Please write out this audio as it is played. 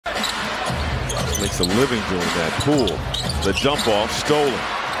Makes a living doing that. Poole, the jump off, stolen.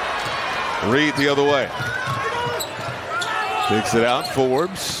 Reed the other way. Takes it out,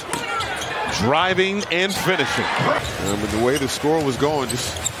 Forbes. Driving and finishing. The way the score was going,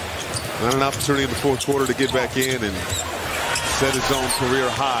 just not an opportunity in the fourth quarter to get back in and set his own career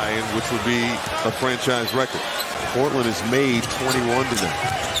high, which would be a franchise record. Portland has made 21 tonight.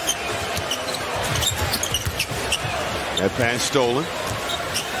 That pass stolen.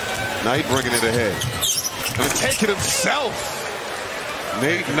 Knight bringing it ahead. And take it himself.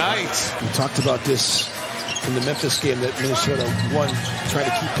 Nate Knight. We talked about this in the Memphis game that Minnesota won, trying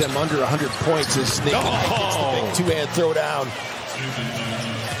to keep them under 100 points as Nate Knight gets the big two-hand throwdown.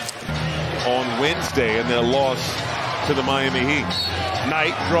 On Wednesday in their loss to the Miami Heat.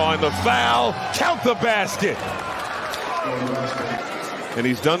 Knight drawing the foul. Count the basket. And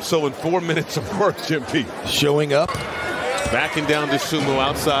he's done so in 4 minutes of work, Jim Pete. Showing up. Backing down to Sumo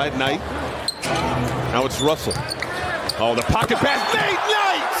outside. Knight. Now it's Russell. Oh, the pocket pass. Nate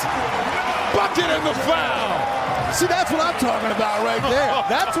Knight! Bucket and the foul. See, that's what I'm talking about right there.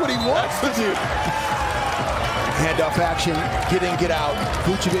 That's what he wants to do. Handoff action, get in, get out.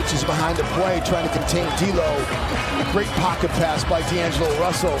 Vucevic is behind the play, trying to contain D'Lo. Great pocket pass by D'Angelo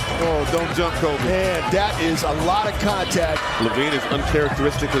Russell. Oh, don't jump, Kobe. Man, that is a lot of contact. LaVine has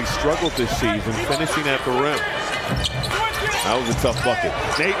uncharacteristically struggled this season, finishing at the rim. That was a tough bucket.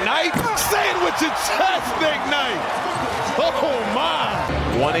 Nate Knight, sandwich and chest, Nate Knight. Oh, my.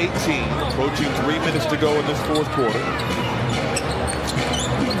 1:18, approaching 3 minutes to go in this fourth quarter.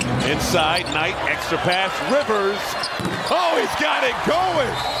 Inside, Knight, extra pass, Rivers. Oh, he's got it going.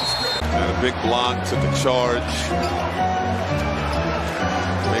 And a big block, took a charge.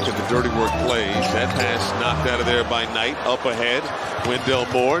 Making the dirty work plays. That pass knocked out of there by Knight. Up ahead, Wendell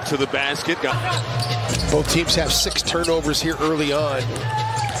Moore to the basket. Both teams have 6 turnovers here early on.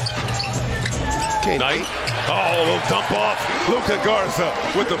 Okay, Knight. Oh, a little dump off. Luka Garza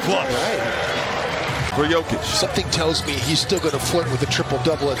with the flush. Right. For Jokic. Something tells me he's still going to flirt with a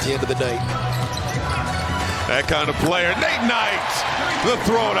triple-double at the end of the night. That kind of player. Nate Knight, the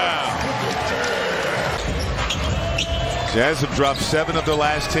throwdown. Jazz have dropped 7 of their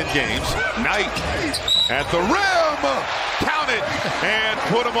last 10 games. Knight at the rim. Count it and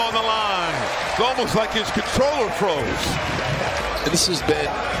put him on the line. It's almost like his controller froze. And this has been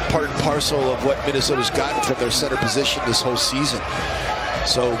part and parcel of what Minnesota's gotten from their center position this whole season.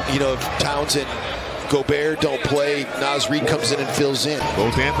 So, you know, if Towns and Gobert don't play, Naz Reid comes in and fills in.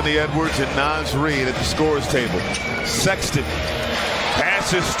 Both Anthony Edwards and Naz Reid at the scorer's table. Sexton.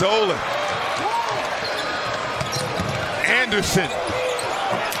 Pass is stolen. Anderson.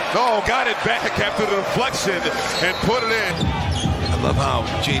 Oh, got it back after the deflection and put it in. I love how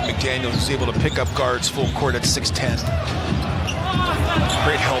Jaden McDaniels is able to pick up guards full court at 6'10".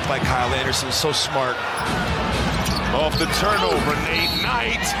 Great help by Kyle Anderson. So smart. Off the turnover, Nate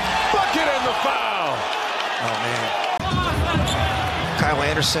Knight. Bucket and the foul. Oh, man. Kyle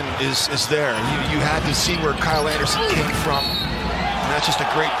Anderson is there. You had to see where Kyle Anderson came from. And that's just a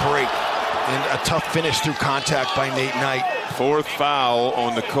great break and a tough finish through contact by Nate Knight. 4th foul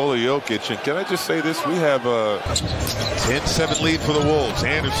on Nikola Jokic. And can I just say this? We have a 10-7 lead for the Wolves.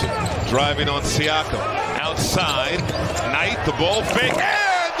 Anderson driving on Siakam. Outside. Knight, the ball fake.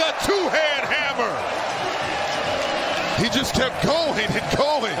 And the two-hand hammer. He just kept going and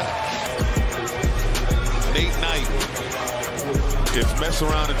going. Nate Knight. If mess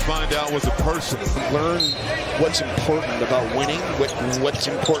around and find out was a person. Learn what's important about winning, what's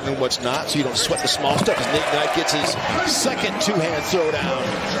important and what's not, so you don't sweat the small stuff. As Nate Knight gets his second two-hand throwdown,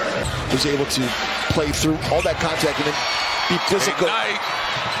 was able to play through all that contact and then be physical. Nate Knight,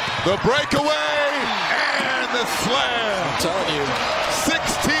 the breakaway and the slam. I'm telling you.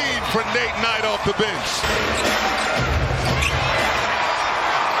 16 for Nate Knight off the bench.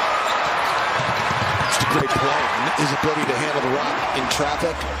 Great play. His ability to handle the rock in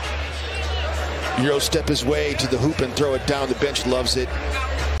traffic. Euro step his way to the hoop and throw it down. The bench loves it.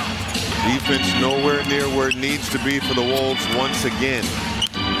 Defense nowhere near where it needs to be for the Wolves once again.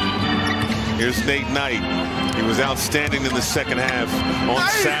 Here's Nate Knight. He was outstanding in the second half on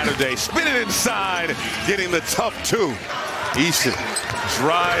Saturday. Spinning inside, getting the tough 2. Eason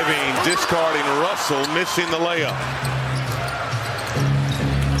driving, discarding Russell, missing the layup.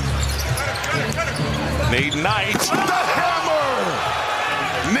 Nate Knight, the hammer!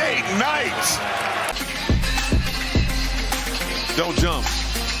 Nate Knight! Don't jump.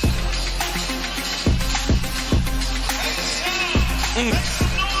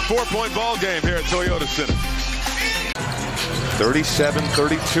 4-point ball game here at Toyota Center.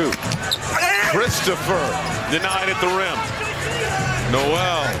 37-32. Christopher denied at the rim.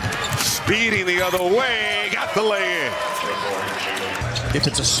 Noel speeding the other way. Got the lay-in. If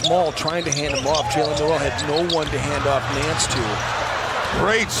it's a small, trying to hand him off, Jalen Noel had no one to hand off Nance to.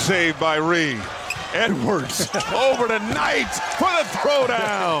 Great save by Reed. Edwards over to Knight for the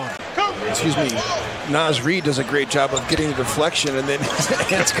throwdown. Excuse me. Naz Reid does a great job of getting the deflection, and then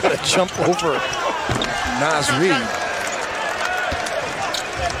Nance got to jump over Naz Reid.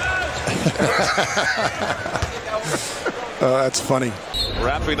 That's funny.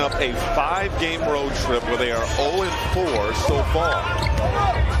 Wrapping up a 5-game road trip where they are 0-4 so far.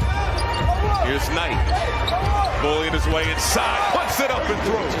 Here's Knight. Bullying his way inside. Puts it up and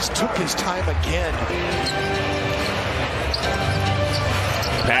through. Just took his time again.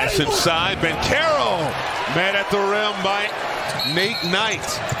 Pass inside. Bencaro met at the rim by Nate Knight.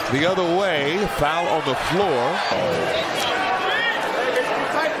 The other way. Foul on the floor.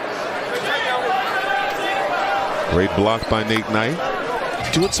 Great block by Nate Knight.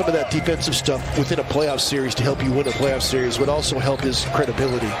 Doing some of that defensive stuff within a playoff series to help you win a playoff series would also help his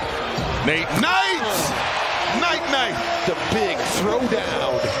credibility. Nate Knight! Knight! The big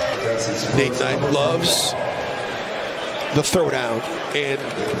throwdown. Nate Knight loves the throwdown. And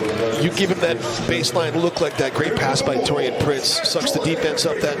you give him that baseline look like that great pass by Taurean Prince. Sucks the defense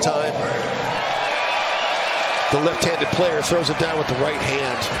up that time. The left-handed player throws it down with the right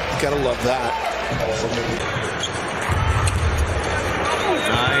hand. Gotta love that.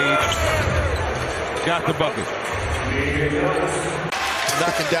 Knight got the bucket.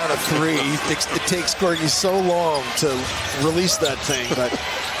 Knocking down a three. It takes Gorgie so long to release that thing, but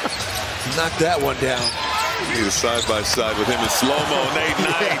knocked that one down. Need a side-by-side with him in slow-mo. Nate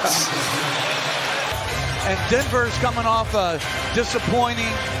Knight. And Denver's coming off a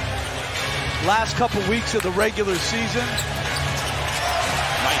disappointing last couple weeks of the regular season.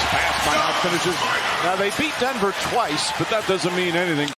 Nice pass by Knight, finishes. Now they beat Denver twice, but that doesn't mean anything.